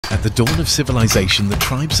At the dawn of civilization, the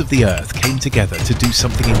tribes of the earth came together to do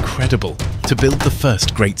something incredible, to build the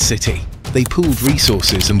first great city. They pooled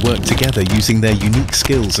resources and worked together using their unique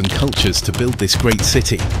skills and cultures to build this great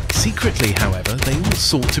city. Secretly, however, they all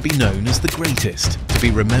sought to be known as the greatest, to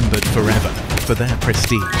be remembered forever, for their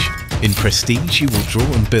prestige. In Prestige, you will draw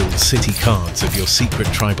and build city cards of your secret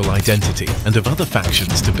tribal identity and of other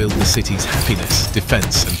factions to build the city's happiness,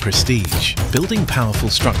 defense, and prestige. Building powerful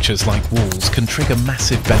structures like walls can trigger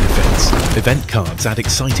massive benefits. Event cards add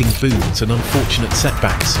exciting boons and unfortunate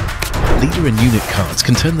setbacks. Leader and unit cards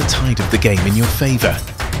can turn the tide of the game in your favor.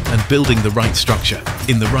 And building the right structure,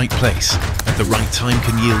 in the right place, at the right time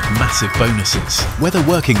can yield massive bonuses. Whether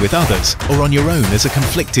working with others or on your own as a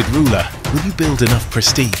conflicted ruler, will you build enough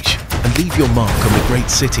prestige and leave your mark on the great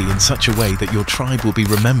city in such a way that your tribe will be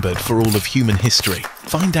remembered for all of human history?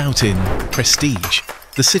 Find out in Prestige,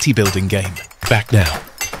 the city building game. Back now.